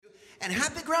And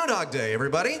happy Groundhog Day,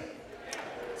 everybody.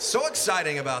 So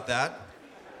exciting about that.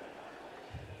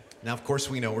 Now, of course,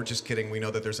 we know, we're just kidding. We know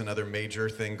that there's another major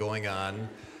thing going on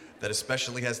that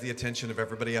especially has the attention of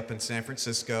everybody up in San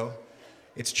Francisco.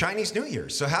 It's Chinese New Year.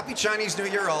 So happy Chinese New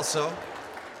Year also.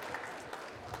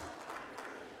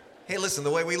 Hey, listen, the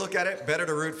way we look at it, better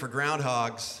to root for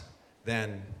groundhogs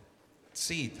than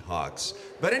seed hogs.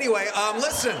 But anyway,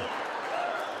 listen.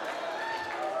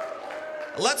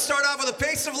 Let's start off with a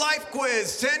Pace of Life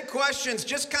quiz. 10 questions.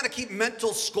 Just kind of keep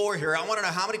mental score here. I want to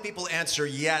know how many people answer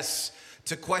yes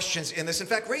to questions in this. In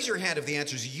fact, raise your hand if the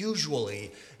answer is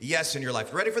usually yes in your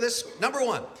life. Ready for this? Number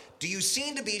one, do you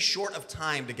seem to be short of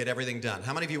time to get everything done?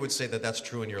 How many of you would say that that's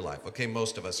true in your life? Okay,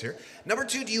 most of us here. Number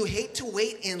two, do you hate to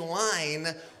wait in line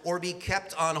or be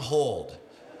kept on hold?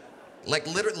 Like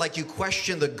literally, like you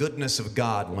question the goodness of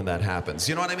God when that happens.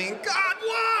 You know what I mean? God,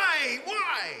 why? Why?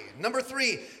 Number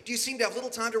three, do you seem to have little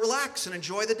time to relax and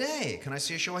enjoy the day? Can I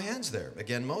see a show of hands there?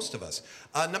 Again, most of us.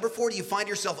 Number four, do you find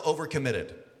yourself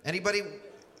overcommitted? Anybody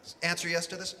answer yes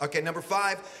to this? Okay, number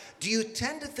five, do you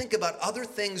tend to think about other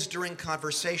things during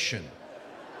conversation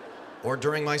or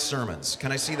during my sermons?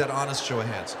 Can I see that honest show of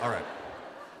hands? All right.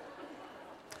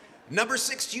 Number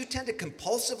six, do you tend to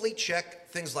compulsively check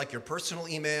things like your personal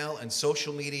email and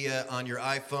social media on your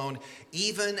iPhone,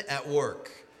 even at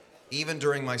work, even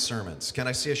during my sermons? Can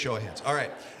I see a show of hands? All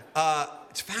right.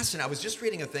 It's fascinating. I was just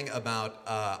reading a thing about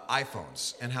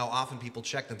iPhones and how often people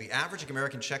check them. The average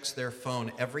American checks their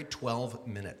phone every 12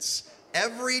 minutes.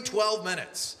 Every 12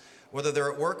 minutes, whether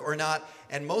they're at work or not.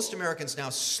 And most Americans now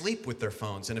sleep with their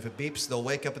phones. And if it beeps, they'll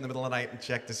wake up in the middle of the night and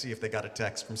check to see if they got a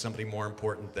text from somebody more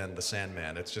important than the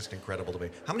Sandman. It's just incredible to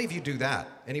me. How many of you do that?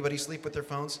 Anybody sleep with their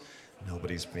phones?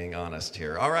 Nobody's being honest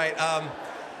here. All right.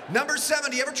 Number seven,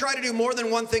 do you ever try to do more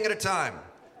than one thing at a time?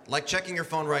 Like checking your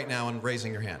phone right now and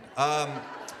raising your hand.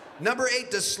 Number eight,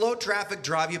 does slow traffic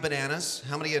drive you bananas?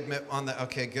 How many admit on that?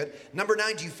 Okay, good. Number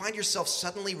nine, do you find yourself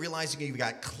suddenly realizing you've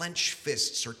got clenched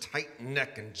fists or tight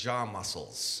neck and jaw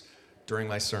muscles during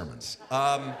my sermons?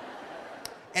 And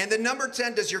then number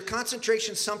 10, does your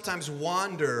concentration sometimes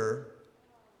wander?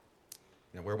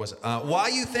 Where was it? While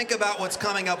you think about what's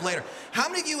coming up later. How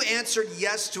many of you answered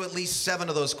yes to at least 7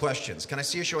 of those questions? Can I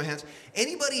see a show of hands?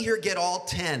 Anybody here get all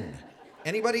 10?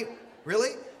 Anybody?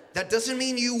 Really? That doesn't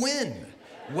mean you win.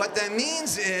 What that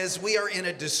means is we are in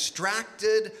a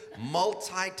distracted,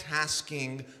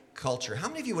 multitasking culture. How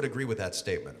many of you would agree with that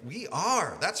statement? We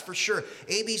are, that's for sure.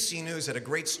 ABC News had a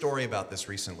great story about this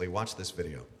recently. Watch this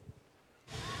video.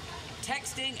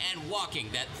 Texting and walking,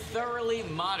 that thoroughly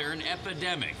modern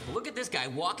epidemic. Look at this guy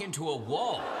walk into a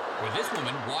wall, or this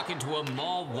woman walk into a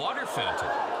mall water fountain.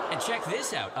 And check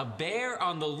this out, a bear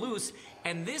on the loose,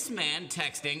 and this man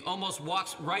texting almost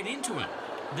walks right into him.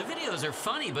 The videos are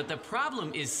funny, but the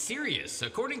problem is serious.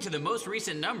 According to the most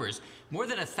recent numbers, more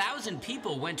than 1,000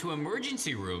 people went to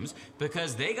emergency rooms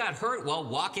because they got hurt while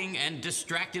walking and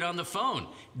distracted on the phone.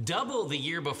 Double the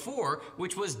year before,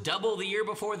 which was double the year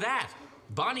before that.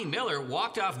 Bonnie Miller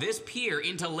walked off this pier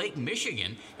into Lake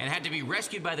Michigan and had to be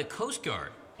rescued by the Coast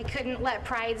Guard. I couldn't let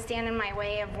pride stand in my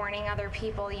way of warning other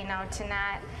people, to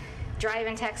not drive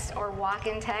and text or walk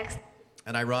and text.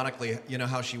 And ironically, you know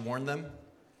how she warned them?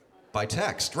 By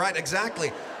text. Right,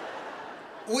 exactly.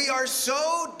 We are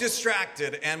so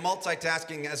distracted and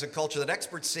multitasking as a culture that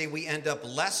experts say we end up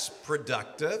less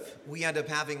productive. We end up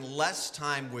having less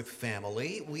time with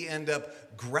family. We end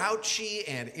up grouchy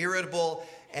and irritable,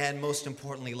 and most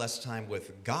importantly, less time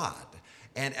with God.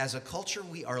 And as a culture,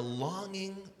 we are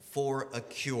longing for a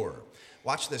cure.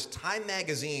 Watch this. Time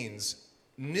Magazine's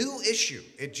new issue.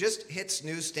 It just hits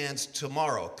newsstands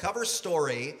tomorrow. Cover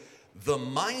story, The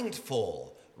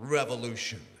Mindful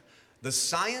Revolution. The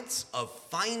science of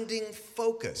finding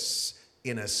focus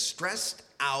in a stressed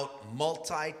out,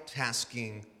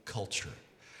 multitasking culture.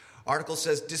 Article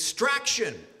says,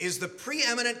 distraction is the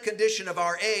preeminent condition of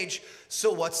our age,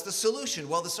 so what's the solution?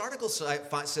 Well, this article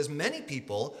says many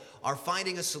people are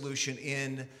finding a solution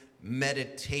in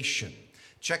meditation.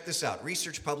 Check this out.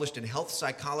 Research published in Health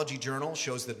Psychology Journal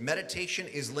shows that meditation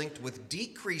is linked with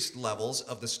decreased levels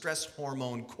of the stress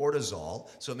hormone cortisol,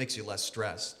 so it makes you less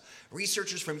stressed.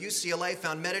 Researchers from UCLA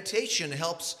found meditation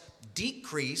helps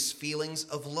decrease feelings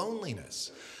of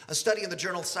loneliness. A study in the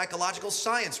journal Psychological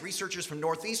Science, researchers from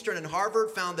Northeastern and Harvard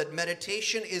found that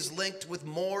meditation is linked with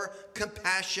more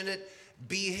compassionate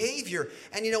behavior.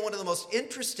 And one of the most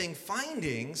interesting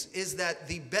findings is that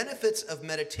the benefits of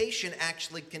meditation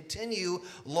actually continue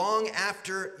long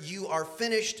after you are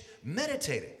finished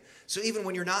meditating. So even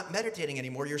when you're not meditating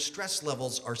anymore, your stress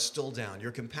levels are still down.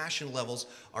 Your compassion levels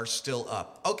are still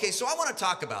up. Okay, so I want to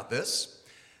talk about this.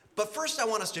 But first, I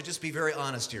want us to just be very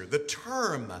honest here. The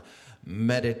term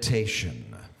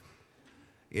meditation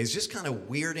is just kind of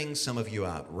weirding some of you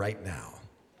out right now.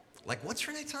 Like, what's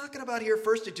Renee talking about here?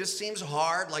 First, it just seems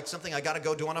hard, like something I got to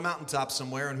go do on a mountaintop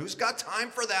somewhere, and who's got time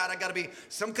for that? I got to be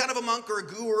some kind of a monk or a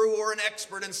guru or an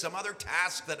expert in some other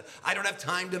task that I don't have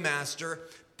time to master.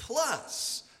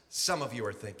 Plus, some of you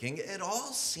are thinking, it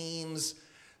all seems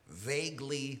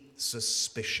vaguely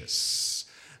suspicious,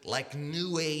 like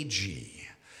new agey.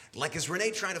 Like, is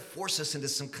Renee trying to force us into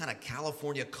some kind of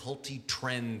California culty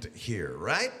trend here,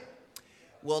 right?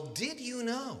 Well, did you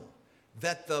know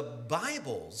that the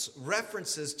Bible's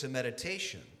references to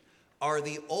meditation are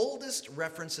the oldest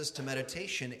references to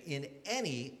meditation in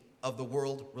any of the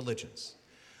world religions?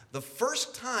 The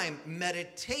first time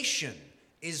meditation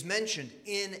is mentioned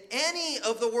in any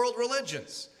of the world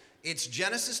religions, it's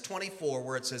Genesis 24,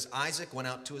 where it says Isaac went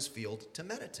out to his field to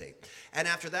meditate. And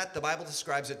after that, the Bible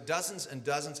describes it dozens and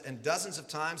dozens and dozens of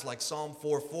times, like Psalm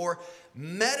 4:4.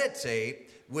 Meditate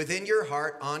within your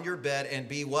heart on your bed and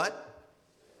be what?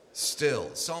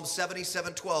 Still. Psalm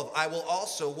 77:12. I will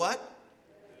also what?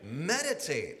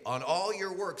 Meditate on all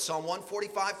your work. Psalm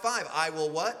 145:5. I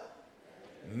will what?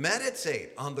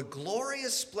 Meditate on the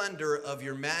glorious splendor of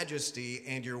your majesty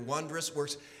and your wondrous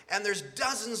works. And there's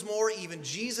dozens more. Even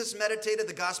Jesus meditated.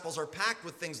 The Gospels are packed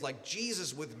with things like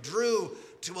Jesus withdrew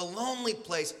to a lonely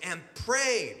place and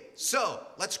prayed. So,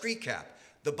 let's recap.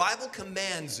 The Bible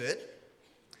commands it.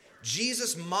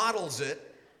 Jesus models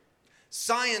it.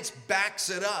 Science backs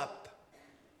it up.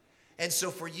 And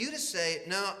so for you to say,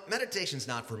 no, meditation's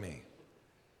not for me,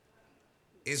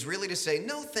 is really to say,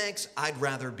 no thanks, I'd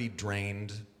rather be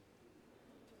drained.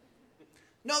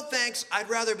 No thanks, I'd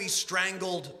rather be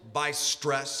strangled by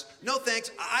stress. No thanks,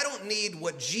 I don't need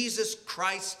what Jesus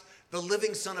Christ, the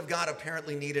living Son of God,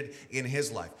 apparently needed in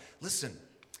his life. Listen,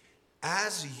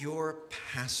 as your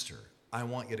pastor, I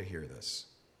want you to hear this.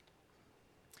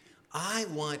 I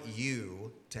want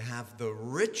you to have the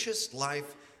richest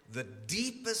life, the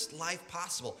deepest life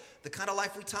possible, the kind of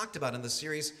life we talked about in the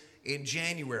series in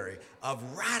January, of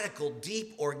radical,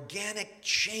 deep, organic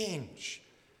change.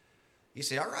 You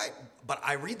say, all right, but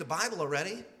I read the Bible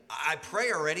already. I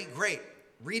pray already. Great.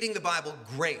 Reading the Bible,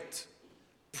 great.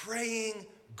 Praying,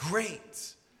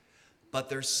 great. But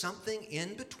there's something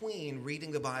in between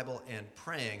reading the Bible and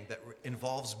praying that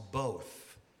involves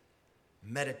both.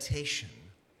 Meditation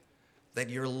that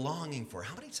you're longing for.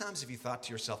 How many times have you thought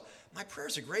to yourself, my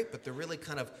prayers are great, but they're really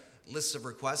kind of lists of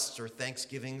requests or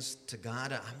thanksgivings to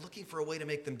God. I'm looking for a way to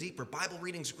make them deeper. Bible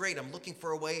reading's great. I'm looking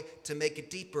for a way to make it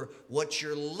deeper. What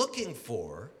you're looking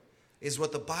for is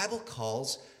what the Bible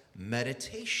calls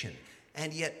meditation.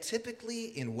 And yet,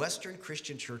 typically in Western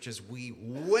Christian churches, we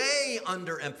way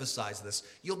underemphasize this.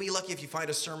 You'll be lucky if you find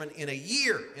a sermon in a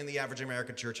year in the average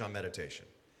American church on meditation.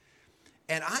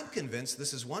 And I'm convinced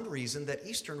this is one reason that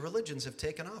Eastern religions have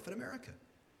taken off in America.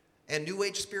 And New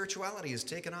Age spirituality has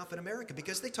taken off in America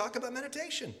because they talk about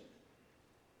meditation,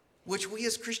 which we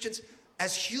as Christians,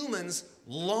 as humans,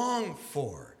 long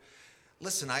for.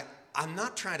 Listen, I'm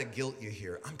not trying to guilt you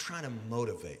here. I'm trying to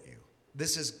motivate you.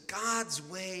 This is God's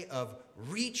way of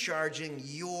recharging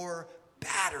your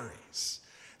batteries.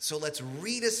 So let's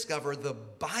rediscover the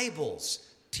Bible's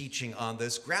teaching on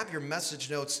this. Grab your message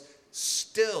notes.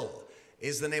 Still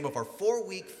is the name of our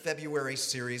 4-week February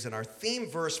series, and our theme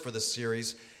verse for the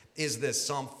series is this,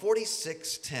 Psalm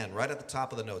 46:10, right at the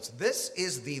top of the notes. This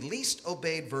is the least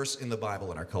obeyed verse in the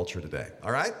Bible in our culture today,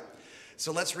 all right?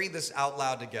 So let's read this out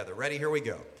loud together. Ready? Here we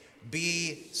go.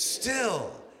 Be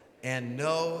still and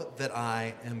know that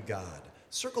I am God.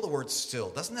 Circle the word still.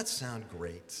 Doesn't that sound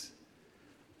great?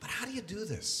 But how do you do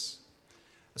this?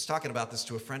 I was talking about this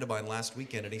to a friend of mine last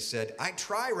weekend, and he said, I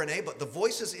try, Renee, but the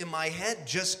voices in my head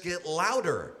just get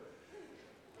louder.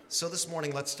 So this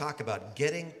morning, let's talk about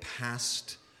getting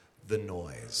past the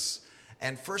noise.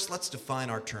 And first, let's define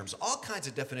our terms. All kinds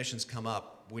of definitions come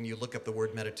up when you look up the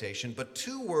word meditation, but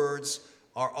 2 words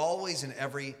are always in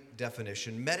every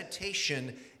definition.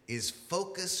 Meditation is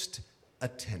focused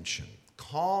attention.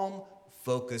 Calm,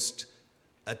 focused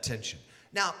attention.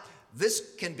 Now,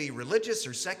 this can be religious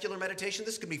or secular meditation.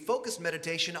 This can be focused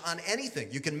meditation on anything.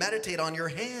 You can meditate on your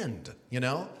hand, you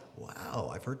know? Wow,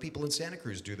 I've heard people in Santa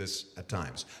Cruz do this at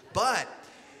times. But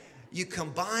you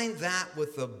combine that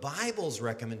with the Bible's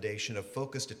recommendation of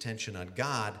focused attention on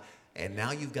God, and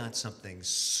now you've got something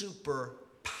super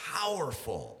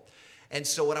powerful. And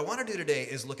so what I want to do today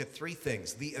is look at 3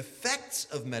 things: the effects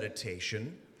of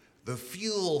meditation, the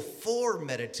fuel for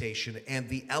meditation, and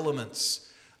the elements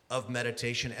of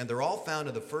meditation. And they're all found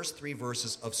in the first 3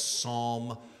 verses of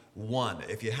Psalm 1.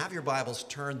 If you have your Bibles,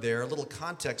 turn there. A little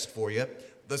context for you.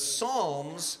 The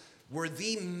Psalms were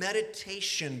the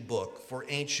meditation book for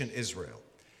ancient Israel.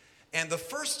 And the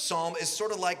first psalm is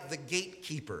sort of like the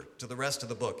gatekeeper to the rest of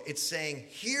the book. It's saying,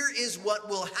 here is what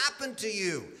will happen to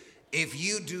you if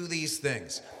you do these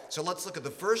things. So let's look at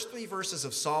the first 3 verses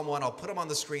of Psalm 1. I'll put them on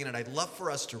the screen, and I'd love for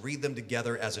us to read them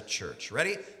together as a church.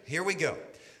 Ready? Here we go.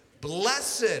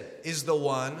 Blessed is the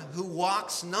one who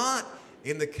walks not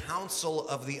in the counsel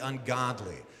of the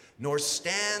ungodly, nor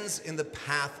stands in the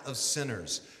path of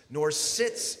sinners, nor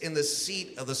sits in the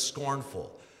seat of the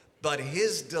scornful. But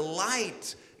his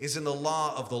delight is in the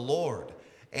law of the Lord,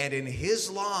 and in his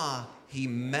law he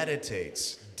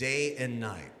meditates day and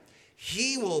night.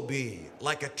 He will be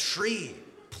like a tree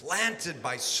planted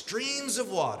by streams of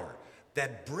water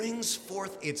that brings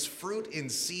forth its fruit in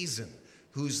season,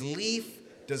 whose leaf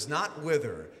does not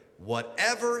wither.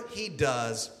 Whatever he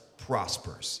does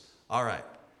prospers. All right,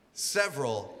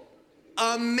 several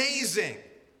amazing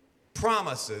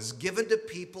promises given to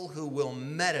people who will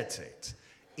meditate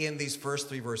in these first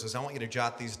 3 verses. I want you to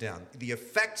jot these down. The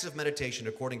effects of meditation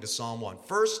according to Psalm 1.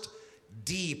 First,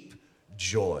 deep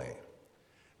joy.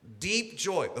 Deep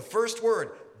joy. The first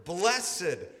word,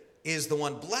 blessed is the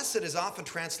one. Blessed is often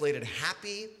translated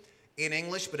happy in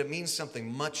English, but it means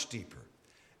something much deeper.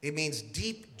 It means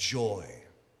deep joy,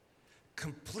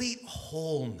 complete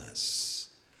wholeness,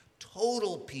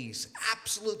 total peace,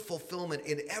 absolute fulfillment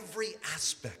in every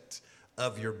aspect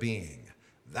of your being.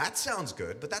 That sounds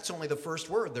good, but that's only the first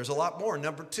word. There's a lot more.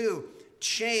 Number 2,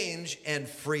 change and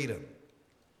freedom.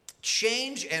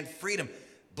 Change and freedom.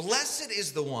 Blessed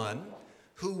is the one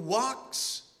who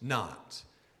walks not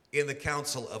in the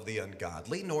counsel of the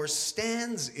ungodly, nor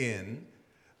stands in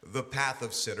the path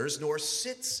of sinners, nor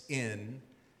sits in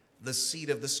the seat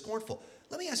of the scornful.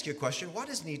 Let me ask you a question. Why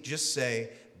doesn't he just say,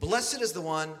 blessed is the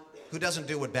one who doesn't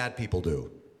do what bad people do?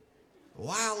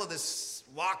 Why all of this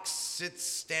walks, sits,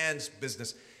 stands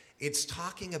business? It's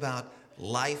talking about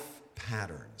life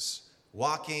patterns.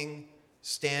 Walking,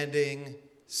 standing,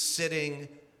 sitting,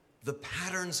 the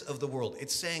patterns of the world.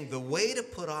 It's saying the way to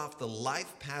put off the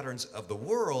life patterns of the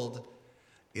world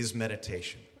is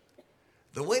meditation.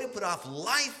 The way to put off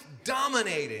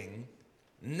life-dominating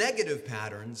negative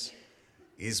patterns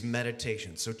is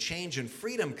meditation. So change and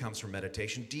freedom comes from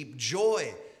meditation. Deep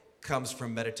joy comes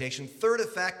from meditation. Third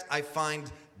effect, I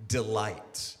find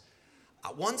delight.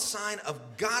 One sign of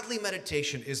godly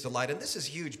meditation is delight. And this is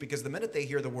huge because the minute they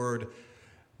hear the word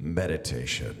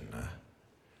meditation,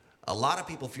 a lot of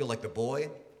people feel like the boy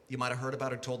you might have heard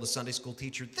about who told the Sunday school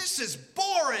teacher, this is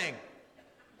boring.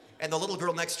 And the little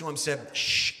girl next to him said,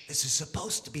 shh, this is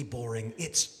supposed to be boring.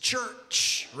 It's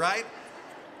church, right?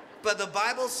 But the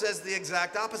Bible says the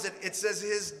exact opposite. It says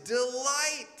his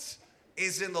delight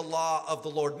is in the law of the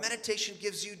Lord. Meditation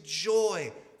gives you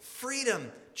joy,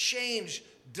 freedom, change,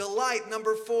 delight.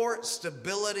 Number 4,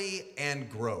 stability and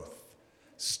growth.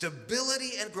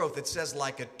 Stability and growth. It says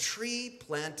like a tree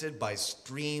planted by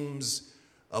streams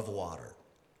of water.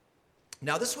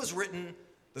 Now this was written,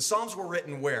 the Psalms were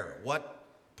written where? What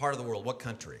part of the world? What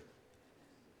country?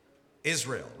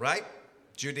 Israel, right?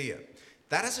 Judea.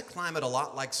 That has a climate a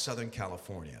lot like Southern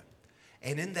California.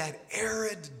 And in that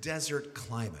arid desert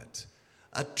climate,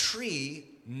 a tree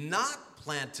not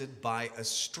planted by a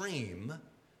stream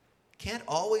can't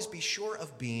always be sure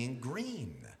of being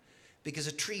green, because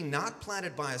a tree not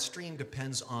planted by a stream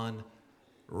depends on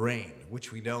rain,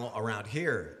 which we know around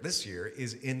here this year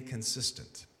is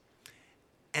inconsistent.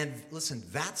 And listen,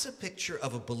 that's a picture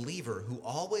of a believer who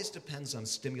always depends on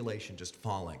stimulation just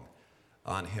falling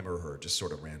on him or her, just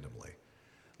sort of randomly.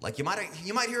 Like you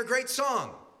might hear a great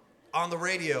song on the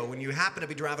radio when you happen to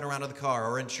be driving around in the car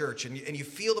or in church, and you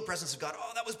feel the presence of God.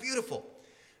 Oh, that was beautiful.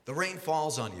 The rain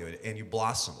falls on you and you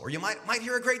blossom. Or you might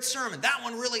hear a great sermon. That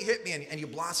one really hit me, and you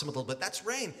blossom a little bit. That's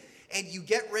rain. And you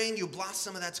get rain, you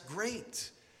blossom, and that's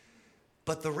great.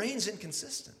 But the rain's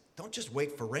inconsistent. Don't just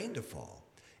wait for rain to fall.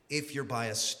 If you're by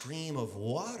a stream of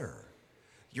water,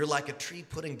 you're like a tree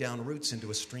putting down roots into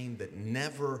a stream that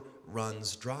never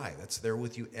runs dry. That's there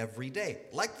with you every day.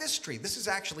 Like this tree. This is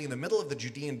actually in the middle of the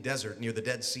Judean desert near the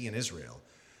Dead Sea in Israel,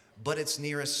 but it's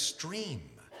near a stream.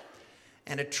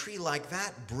 And a tree like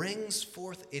that brings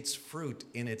forth its fruit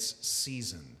in its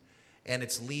season, and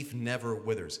its leaf never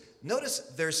withers. Notice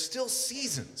there's still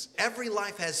seasons. Every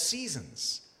life has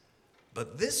seasons.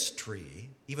 But this tree,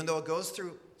 even though it goes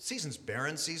through seasons,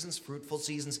 barren seasons, fruitful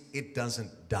seasons, it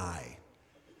doesn't die.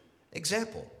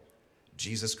 Example,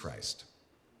 Jesus Christ.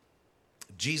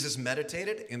 Jesus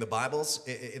meditated. In the Bible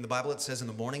it says in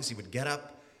the mornings he would get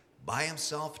up by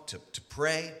himself to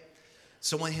pray.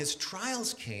 So when his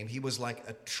trials came, he was like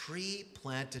a tree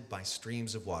planted by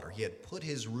streams of water. He had put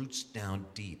his roots down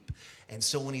deep. And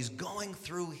so when he's going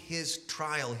through his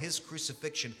trial, his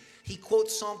crucifixion, he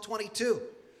quotes Psalm 22.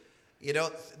 You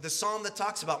know, the psalm that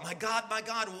talks about, my God,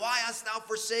 why hast thou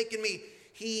forsaken me?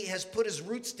 He has put his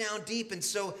roots down deep, and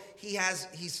so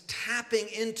he's tapping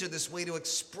into this way to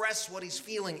express what he's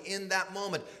feeling in that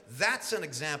moment. That's an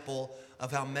example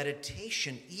of how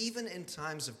meditation, even in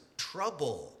times of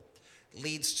trouble,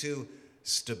 leads to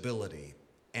stability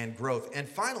and growth. And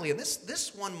finally, and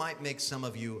this one might make some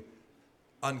of you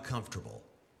uncomfortable,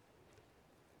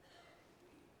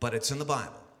 but it's in the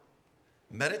Bible.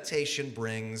 Meditation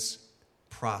brings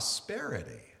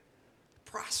prosperity.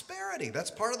 Prosperity. That's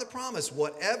part of the promise.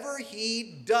 Whatever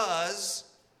he does,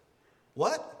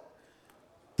 what?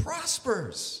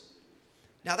 Prospers.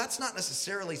 Now, that's not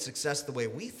necessarily success the way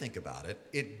we think about it.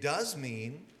 It does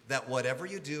mean that whatever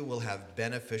you do will have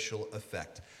beneficial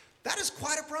effect. That is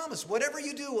quite a promise. Whatever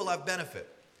you do will have benefit.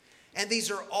 And these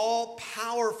are all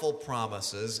powerful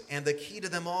promises, and the key to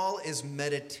them all is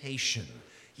meditation.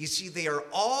 You see, they are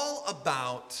all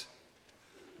about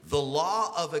the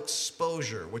law of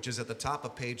exposure, which is at the top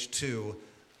of page 2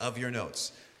 of your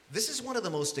notes. This is one of the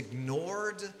most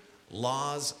ignored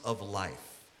laws of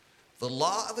life. The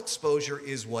law of exposure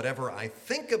is whatever I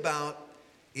think about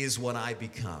is what I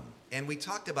become. And we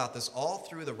talked about this all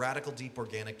through the Radical Deep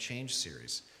Organic Change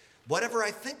series. Whatever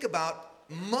I think about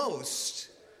most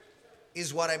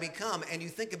is what I become. And you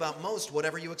think about most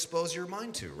whatever you expose your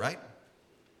mind to, right?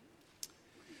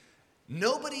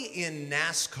 Nobody in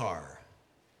NASCAR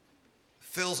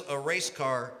fills a race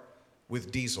car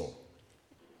with diesel.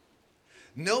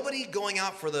 Nobody going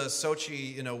out for the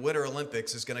Sochi, Winter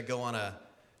Olympics is going to go on a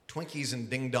Twinkies and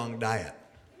Ding Dong diet.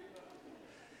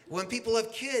 When people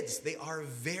have kids, they are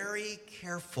very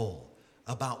careful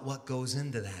about what goes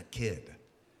into that kid.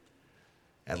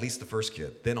 At least the first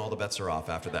kid. Then all the bets are off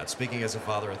after that, speaking as a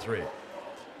father of 3.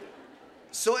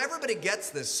 So everybody gets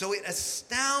this. So it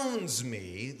astounds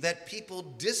me that people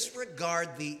disregard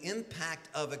the impact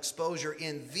of exposure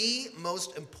in the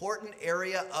most important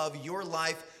area of your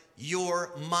life,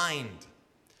 your mind.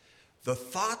 The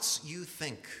thoughts you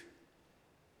think,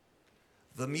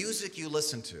 the music you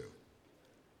listen to,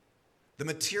 the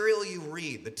material you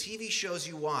read, the TV shows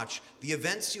you watch, the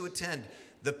events you attend,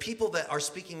 the people that are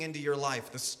speaking into your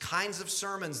life, the kinds of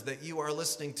sermons that you are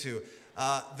listening to,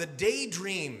 the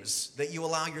daydreams that you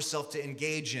allow yourself to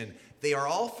engage in, they are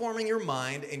all forming your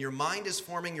mind, and your mind is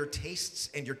forming your tastes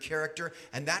and your character,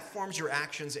 and that forms your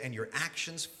actions, and your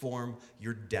actions form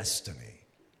your destiny.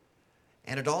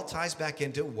 And it all ties back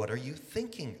into what are you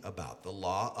thinking about, the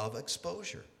law of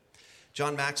exposure.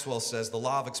 John Maxwell says the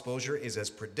law of exposure is as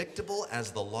predictable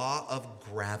as the law of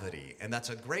gravity. And that's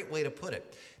a great way to put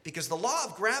it, because the law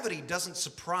of gravity doesn't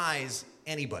surprise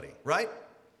anybody, right?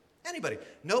 Anybody.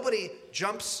 Nobody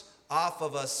jumps off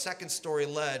of a second-story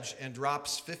ledge and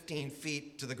drops 15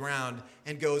 feet to the ground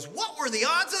and goes, what were the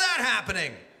odds of that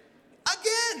happening?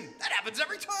 Again, that happens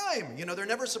every time. They're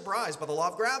never surprised by the law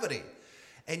of gravity.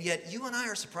 And yet you and I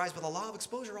are surprised by the law of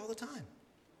exposure all the time.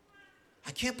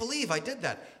 I can't believe I did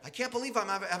that. I can't believe I'm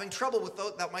having trouble with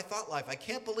my thought life. I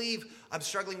can't believe I'm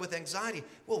struggling with anxiety.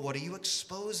 Well, what are you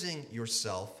exposing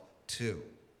yourself to?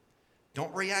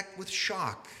 Don't react with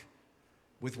shock.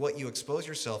 With what you expose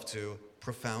yourself to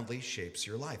profoundly shapes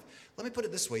your life. Let me put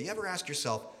it this way. You ever ask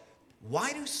yourself,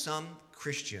 why do some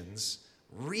Christians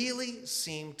really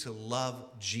seem to love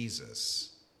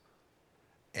Jesus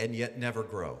and yet never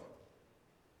grow?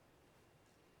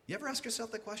 You ever ask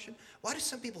yourself that question? Why do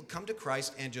some people come to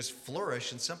Christ and just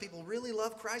flourish, and some people really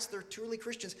love Christ, they're truly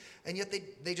Christians, and yet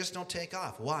they just don't take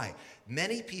off? Why?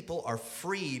 Many people are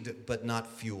freed but not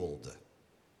fueled.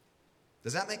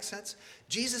 Does that make sense?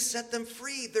 Jesus set them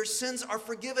free. Their sins are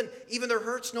forgiven. Even their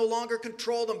hurts no longer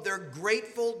control them. They're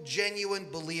grateful, genuine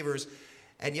believers,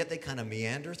 and yet they kind of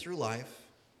meander through life,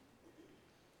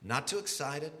 not too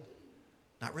excited,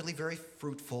 not really very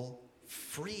fruitful,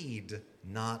 freed,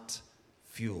 not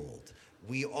fueled.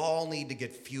 We all need to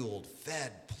get fueled,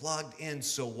 fed, plugged in.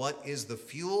 So what is the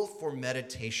fuel for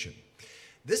meditation?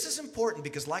 This is important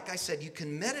because, like I said, you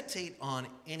can meditate on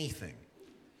anything.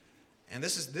 And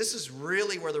this is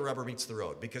really where the rubber meets the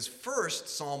road. Because first,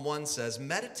 Psalm 1 says,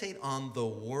 meditate on the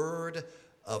Word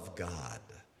of God.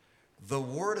 The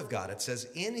Word of God. It says,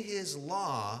 in His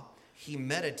law, He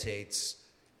meditates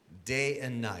day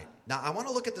and night. Now, I want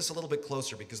to look at this a little bit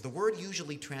closer, because the word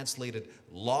usually translated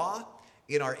law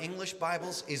in our English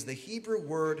Bibles is the Hebrew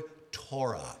word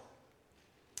Torah.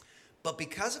 But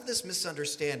because of this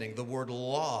misunderstanding, the word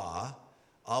law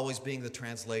always being the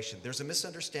translation, there's a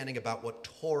misunderstanding about what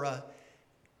Torah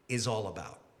is all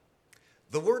about.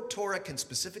 The word Torah can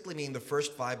specifically mean the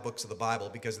first 5 books of the Bible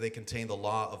because they contain the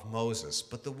law of Moses.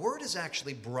 But the word is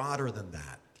actually broader than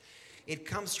that. It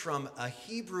comes from a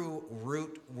Hebrew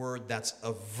root word that's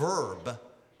a verb,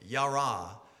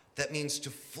 yara, that means to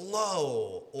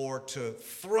flow or to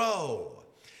throw.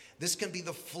 This can be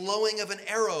the flowing of an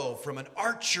arrow from an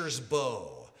archer's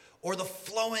bow, or the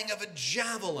flowing of a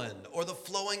javelin, or the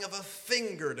flowing of a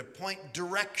finger to point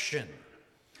direction.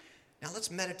 Now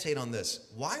let's meditate on this.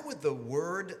 Why would the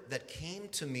word that came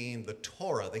to mean the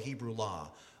Torah, the Hebrew law,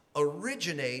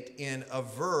 originate in a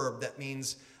verb that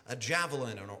means a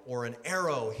javelin or an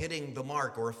arrow hitting the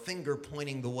mark or a finger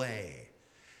pointing the way?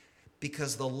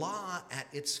 Because the law at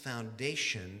its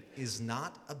foundation is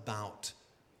not about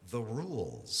the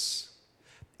rules.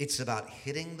 It's about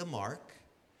hitting the mark.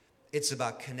 It's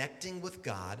about connecting with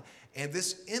God. And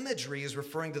this imagery is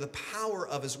referring to the power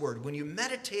of his word. When you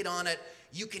meditate on it,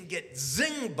 you can get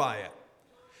zinged by it.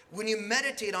 When you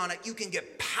meditate on it, you can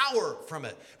get power from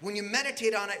it. When you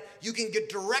meditate on it, you can get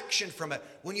direction from it.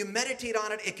 When you meditate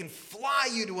on it, it can fly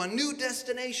you to a new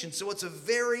destination. So it's a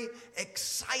very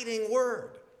exciting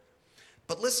word.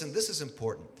 But listen, this is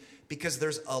important because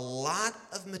there's a lot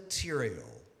of material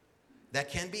that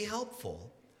can be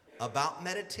helpful about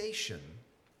meditation.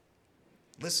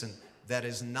 Listen, that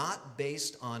is not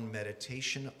based on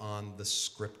meditation on the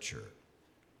scripture.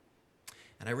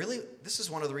 And this is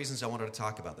one of the reasons I wanted to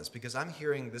talk about this, because I'm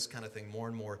hearing this kind of thing more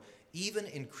and more, even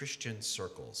in Christian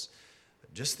circles.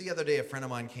 Just the other day, a friend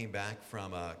of mine came back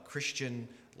from a Christian,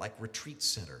 retreat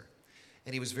center.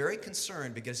 And he was very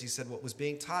concerned because he said what was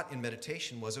being taught in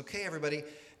meditation was, okay, everybody,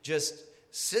 just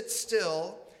sit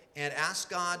still and ask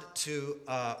God to,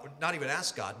 not even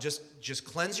ask God, just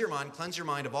cleanse your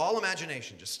mind of all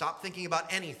imagination. Just stop thinking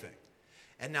about anything.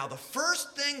 And now the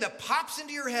first thing that pops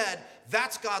into your head,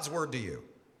 that's God's word to you.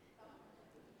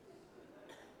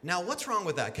 Now, what's wrong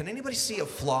with that? Can anybody see a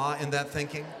flaw in that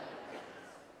thinking?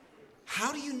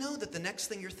 How do you know that the next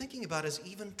thing you're thinking about is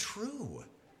even true,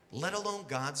 let alone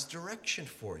God's direction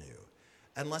for you?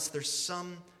 Unless there's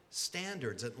some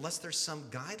standards, unless there's some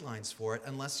guidelines for it,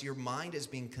 unless your mind is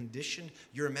being conditioned,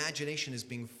 your imagination is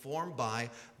being formed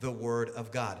by the Word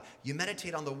of God. You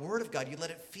meditate on the Word of God, you let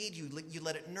it feed you, you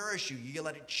let it nourish you, you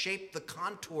let it shape the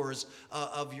contours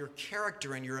of your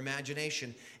character and your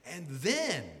imagination, and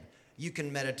then you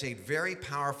can meditate very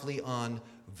powerfully on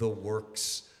the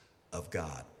works of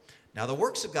God. Now, the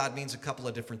works of God means a couple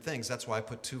of different things. That's why I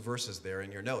put 2 verses there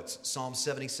in your notes. Psalm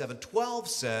 77:12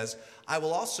 says, I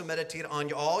will also meditate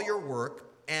on all your work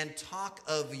and talk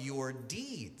of your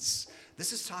deeds.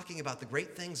 This is talking about the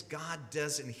great things God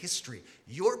does in history.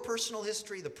 Your personal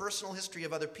history, the personal history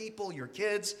of other people, your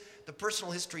kids, the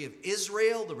personal history of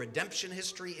Israel, the redemption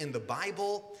history in the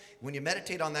Bible. When you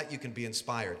meditate on that, you can be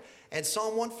inspired. And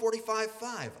Psalm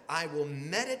 145:5, I will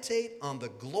meditate on the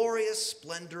glorious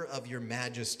splendor of your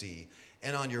majesty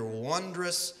and on your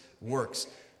wondrous works.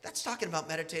 That's talking about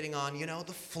meditating on,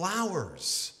 the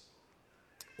flowers.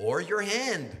 Or your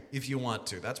hand, if you want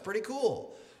to. That's pretty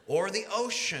cool. Or the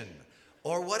ocean,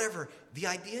 or whatever. The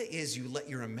idea is you let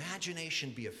your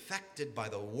imagination be affected by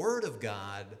the Word of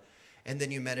God, and then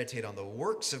you meditate on the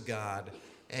works of God,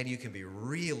 and you can be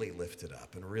really lifted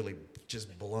up and really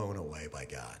just blown away by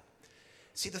God.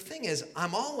 See, the thing is,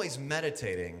 I'm always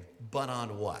meditating, but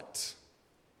on what?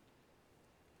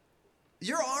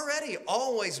 You're already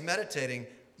always meditating.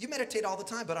 You meditate all the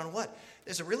time, but on what?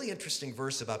 There's a really interesting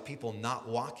verse about people not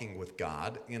walking with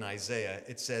God in Isaiah.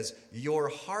 It says, your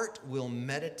heart will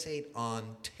meditate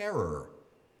on terror.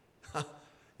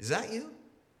 Is that you?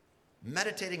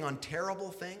 Meditating on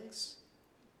terrible things?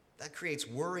 That creates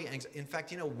worry. In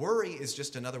fact, worry is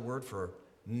just another word for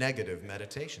negative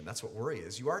meditation. That's what worry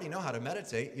is. You already know how to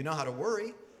meditate. You know how to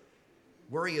worry.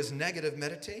 Worry is negative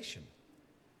meditation.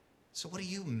 So what are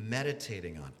you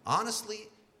meditating on? Honestly,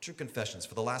 true confessions,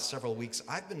 for the last several weeks,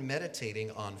 I've been meditating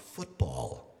on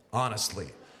football, honestly.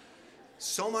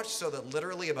 So much so that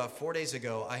literally about 4 days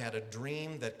ago, I had a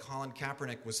dream that Colin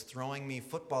Kaepernick was throwing me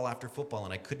football after football,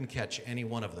 and I couldn't catch any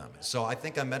one of them. So I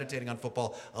think I'm meditating on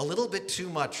football a little bit too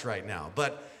much right now.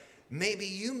 But maybe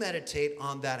you meditate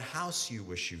on that house you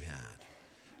wish you had,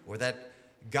 or that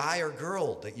guy or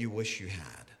girl that you wish you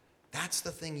had. That's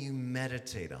the thing you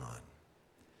meditate on.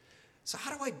 So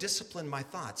how do I discipline my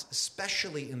thoughts,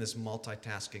 especially in this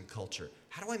multitasking culture?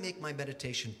 How do I make my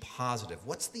meditation positive?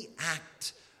 What's the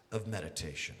act of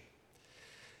meditation?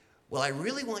 Well, I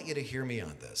really want you to hear me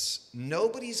on this.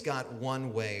 Nobody's got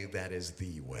one way that is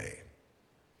the way.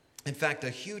 In fact, a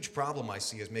huge problem I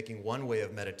see is making one way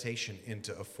of meditation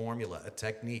into a formula, a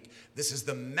technique. This is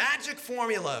the magic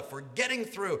formula for getting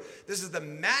through. This is the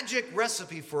magic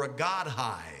recipe for a God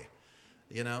high.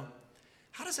 you know?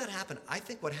 How does that happen? I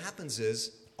think what happens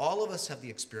is all of us have the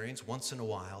experience once in a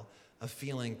while of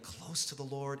feeling close to the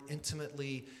Lord,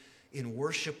 intimately in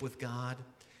worship with God.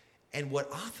 And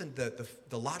what often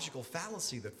the logical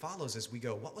fallacy that follows is we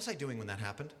go, what was I doing when that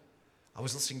happened? I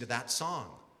was listening to that song,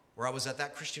 or I was at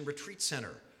that Christian retreat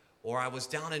center, or I was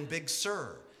down in Big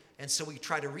Sur. And so we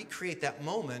try to recreate that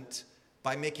moment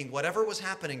by making whatever was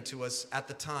happening to us at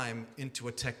the time into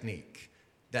a technique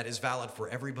that is valid for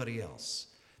everybody else.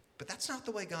 But that's not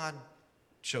the way God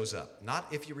shows up. Not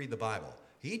if you read the Bible.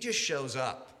 He just shows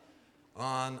up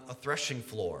on a threshing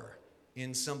floor,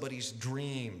 in somebody's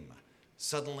dream,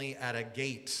 suddenly at a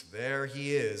gate. There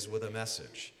he is with a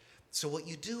message. So what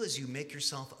you do is you make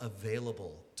yourself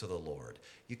available to the Lord.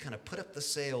 You kind of put up the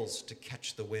sails to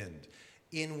catch the wind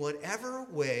in whatever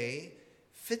way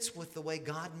fits with the way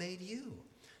God made you.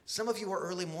 Some of you are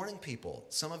early morning people.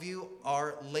 Some of you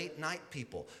are late night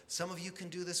people. Some of you can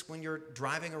do this when you're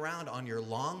driving around on your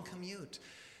long commute.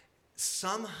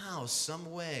 Somehow,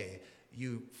 some way,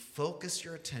 you focus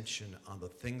your attention on the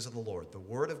things of the Lord, the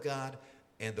Word of God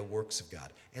and the works of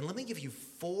God. And let me give you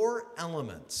 4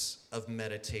 elements of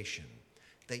meditation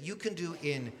that you can do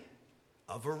in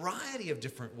a variety of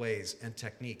different ways and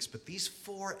techniques. But these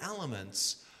 4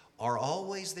 elements are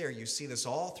always there. You see this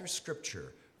all through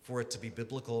Scripture for it to be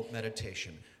biblical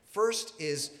meditation. First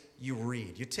is you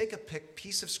read. You take a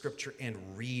piece of Scripture and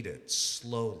read it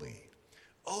slowly,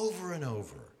 over and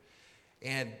over.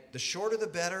 And the shorter the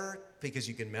better, because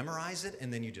you can memorize it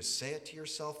and then you just say it to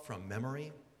yourself from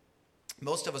memory.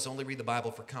 Most of us only read the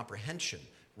Bible for comprehension.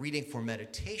 Reading for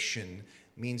meditation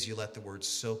means you let the words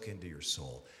soak into your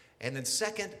soul. And then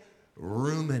second,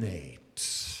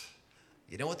 ruminate.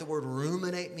 You know what the word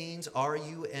ruminate means?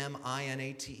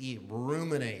 R-U-M-I-N-A-T-E.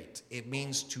 Ruminate. It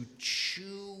means to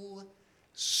chew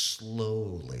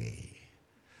slowly,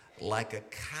 like a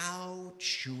cow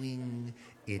chewing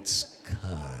its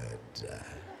cud.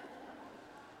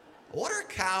 What are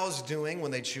cows doing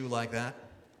when they chew like that?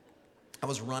 I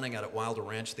was running out at Wilder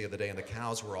Ranch the other day, and the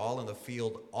cows were all in the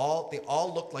field. They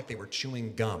all looked like they were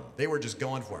chewing gum. They were just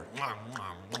going for it,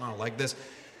 like this.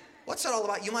 What's that all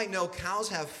about? You might know cows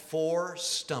have 4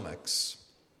 stomachs.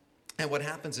 And what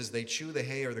happens is they chew the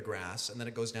hay or the grass, and then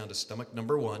it goes down to stomach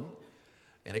number 1.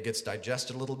 And it gets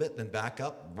digested a little bit, then back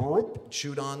up,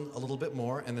 chewed on a little bit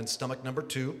more, and then stomach number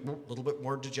 2, a little bit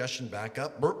more digestion, back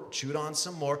up, chewed on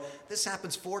some more. This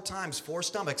happens 4 times, 4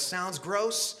 stomachs. Sounds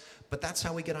gross, but that's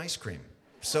how we get ice cream.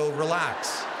 So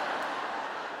relax.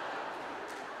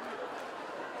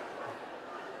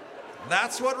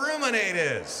 That's what ruminate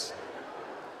is.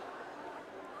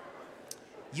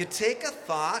 You take a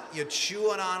thought, you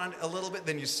chew it on a little bit,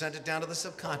 then you send it down to the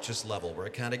subconscious level where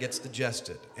it kind of gets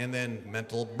digested. And then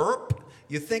mental burp,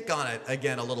 you think on it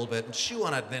again a little bit and chew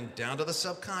on it, then down to the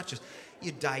subconscious.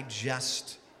 You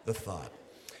digest the thought.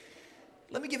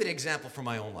 Let me give you an example from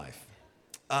my own life.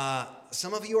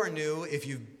 Some of you are new. If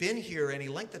you've been here any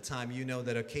length of time, you know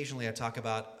that occasionally I talk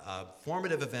about a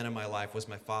formative event in my life was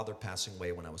my father passing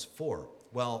away when I was 4.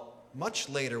 Well, much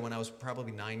later, when I was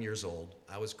probably 9 years old,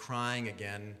 I was crying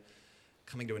again,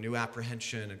 coming to a new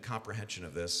apprehension and comprehension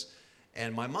of this.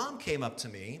 And my mom came up to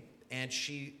me, and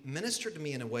she ministered to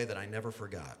me in a way that I never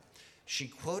forgot. She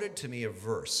quoted to me a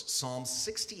verse, Psalm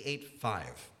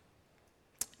 68:5.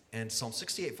 And Psalm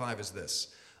 68:5 is this: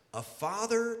 "A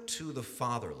father to the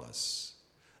fatherless,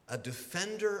 a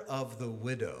defender of the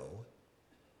widow,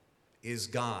 is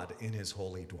God in his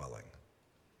holy dwelling."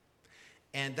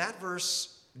 And that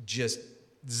verse just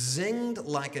zinged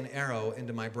like an arrow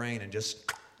into my brain and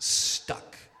just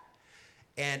stuck.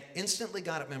 And instantly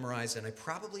got it memorized, and I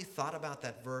probably thought about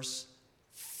that verse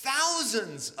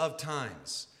thousands of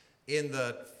times in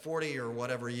the 40 or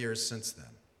whatever years since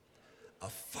then. A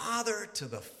father to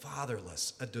the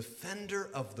fatherless, a defender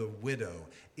of the widow,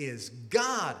 is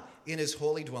God in his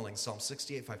holy dwelling, Psalm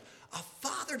 68:5. A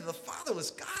father to the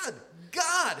fatherless,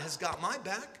 God has got my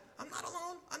back. I'm not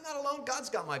alone, God's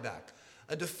got my back.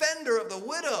 A defender of the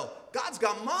widow, God's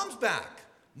got mom's back.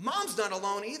 Mom's not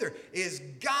alone either. Is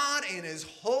God in his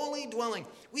holy dwelling.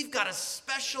 We've got a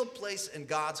special place in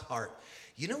God's heart.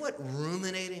 You know what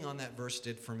ruminating on that verse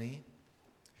did for me?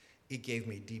 It gave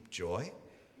me deep joy.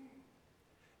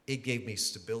 It gave me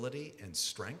stability and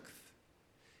strength.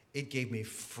 It gave me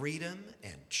freedom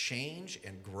and change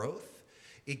and growth.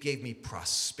 It gave me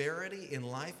prosperity in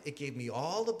life. It gave me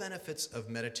all the benefits of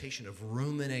meditation, of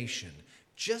rumination,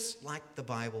 just like the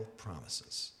Bible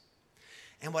promises.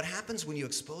 And what happens when you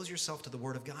expose yourself to the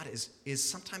Word of God is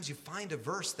sometimes you find a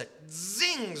verse that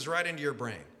zings right into your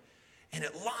brain. And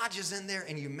it lodges in there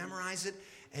and you memorize it.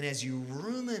 And as you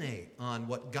ruminate on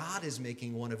what God is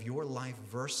making one of your life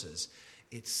verses,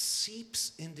 it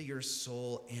seeps into your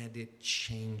soul and it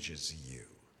changes you.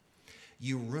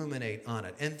 You ruminate on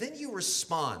it, and then you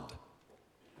respond.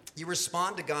 You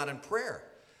respond to God in prayer,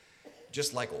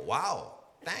 just like, wow,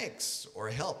 thanks, or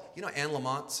help. You know, Anne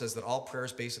Lamott says that all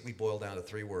prayers basically boil down to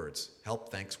 3 words: help,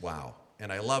 thanks, wow.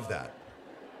 And I love that.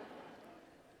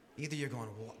 Either you're going,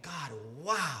 God,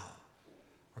 wow,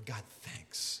 or God,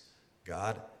 thanks.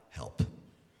 God, help.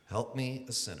 Help me,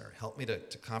 a sinner. Help me to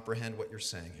comprehend what you're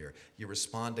saying here. You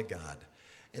respond to God.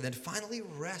 And then finally,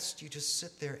 rest. You just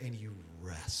sit there and you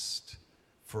rest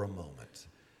for a moment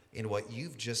in what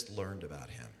you've just learned about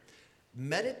him.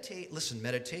 Listen,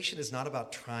 meditation is not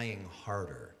about trying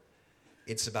harder.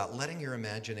 It's about letting your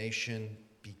imagination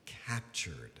be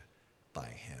captured by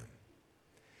him.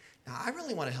 Now, I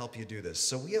really want to help you do this.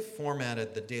 So we have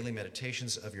formatted the daily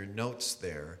meditations of your notes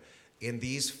there in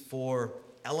these 4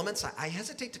 elements. I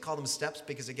hesitate to call them steps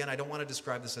because, again, I don't want to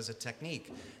describe this as a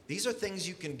technique. These are things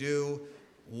you can do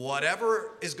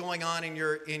whatever is going on in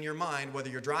your mind, whether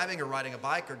you're driving or riding a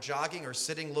bike or jogging or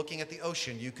sitting looking at the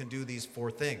ocean, you can do these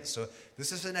 4 things. So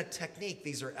this isn't a technique.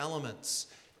 These are elements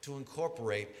to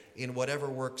incorporate in whatever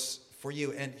works for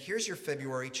you. And here's your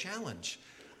February challenge.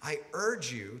 I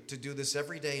urge you to do this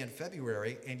every day in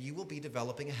February, and you will be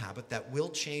developing a habit that will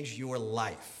change your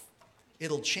life.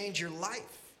 It'll change your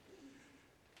life.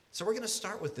 So we're going to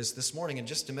start with this morning. In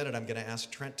just a minute, I'm going to ask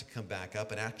Trent to come back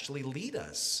up and actually lead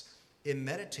us in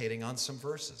meditating on some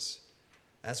verses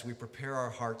as we prepare our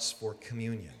hearts for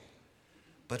communion.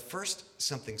 But first,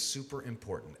 something super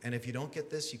important. And if you don't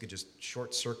get this, you could just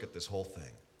short circuit this whole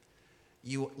thing.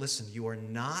 You are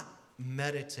not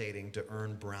meditating to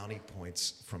earn brownie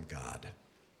points from God.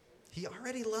 He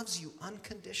already loves you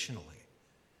unconditionally.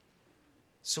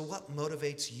 So what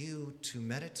motivates you to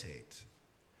meditate?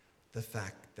 The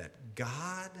fact that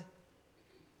God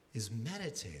is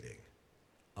meditating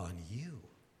on you.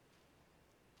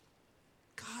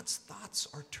 God's thoughts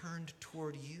are turned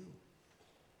toward you.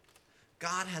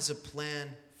 God has a plan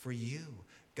for you.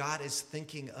 God is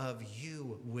thinking of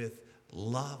you with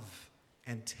love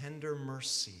and tender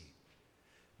mercy.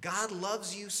 God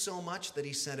loves you so much that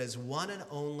he sent his one and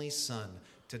only Son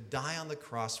to die on the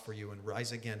cross for you and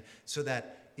rise again, so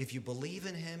that if you believe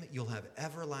in him, you'll have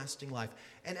everlasting life.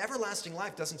 And everlasting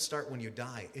life doesn't start when you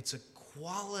die. It's a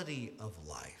quality of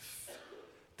life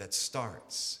that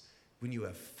starts when you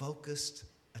have focused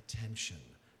attention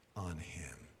on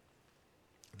him.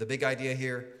 The big idea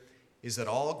here is that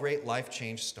all great life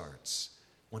change starts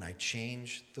when I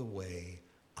change the way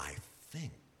I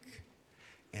think.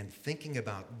 And thinking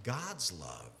about God's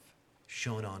love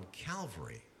shown on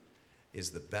Calvary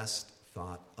is the best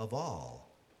thought of all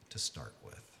to start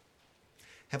with.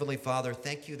 Heavenly Father,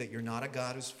 thank you that you're not a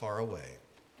God who's far away,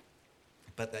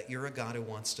 but that you're a God who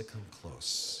wants to come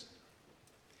close.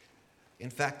 In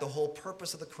fact, the whole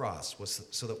purpose of the cross was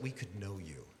so that we could know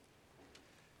you.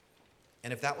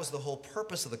 And if that was the whole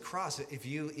purpose of the cross, if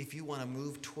you want to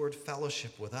move toward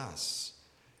fellowship with us,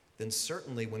 then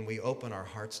certainly when we open our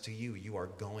hearts to you, you are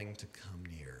going to come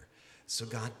near. So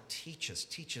God, teach us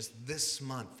this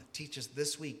month, teach us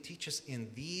this week, teach us in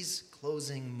these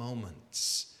closing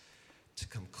moments to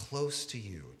come close to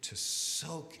you, to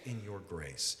soak in your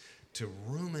grace, to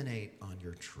ruminate on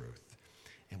your truth.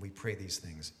 And we pray these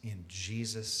things in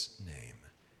Jesus' name.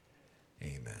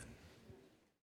 Amen.